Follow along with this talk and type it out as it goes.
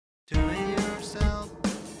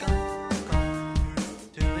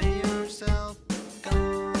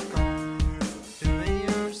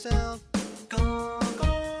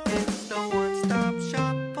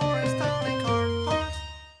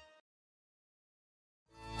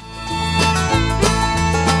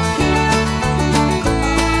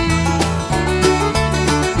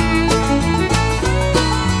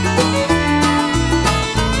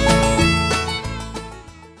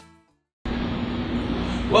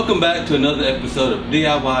Welcome back to another episode of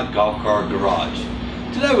DIY Golf Car Garage.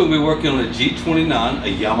 Today we're going to be working on a G29,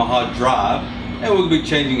 a Yamaha drive, and we'll be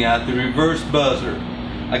changing out the reverse buzzer.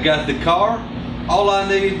 I got the car, all I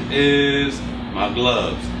need is my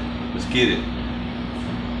gloves. Let's get it.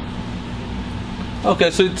 Okay,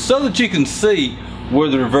 so that you can see where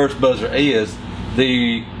the reverse buzzer is,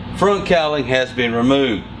 the front cowling has been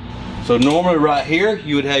removed. So normally right here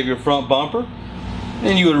you would have your front bumper,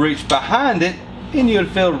 and you would reach behind it and you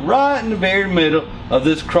would feel right in the very middle of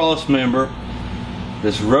this cross member,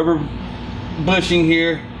 this rubber bushing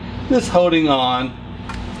here, this holding on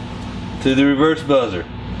to the reverse buzzer.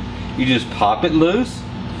 You just pop it loose.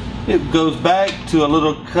 It goes back to a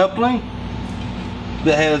little coupling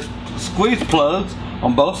that has squeeze plugs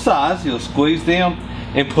on both sides. You'll squeeze them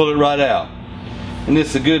and pull it right out. And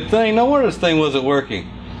it's a good thing. No wonder this thing wasn't working.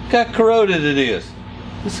 Look how corroded it is.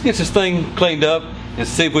 Let's get this thing cleaned up and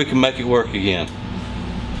see if we can make it work again.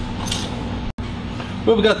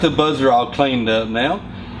 Well, we've got the buzzer all cleaned up now.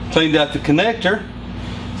 Cleaned out the connector.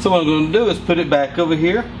 So what I'm going to do is put it back over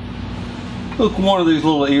here. Hook one of these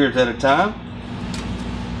little ears at a time.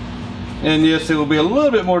 And yes, it will be a little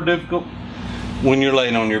bit more difficult when you're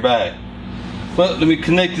laying on your back. But let me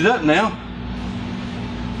connect it up now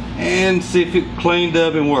and see if it cleaned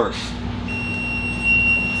up and works.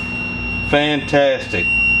 Fantastic.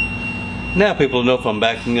 Now people know if I'm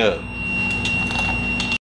backing up.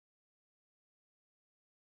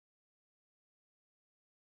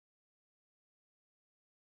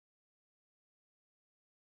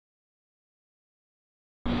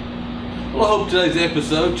 Well, I hope today's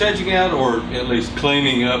episode, changing out or at least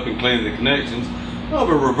cleaning up and cleaning the connections of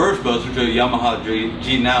a reverse buzzer to a Yamaha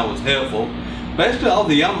G9 was helpful. Basically, all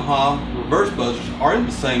the Yamaha reverse buzzers are in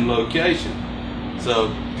the same location.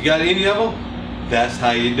 So, if you got any of them, that's how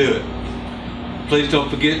you do it. Please don't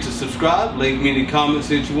forget to subscribe, leave me any comments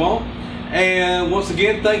that you want. And once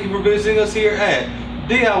again, thank you for visiting us here at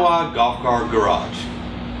DIY Golf Car Garage.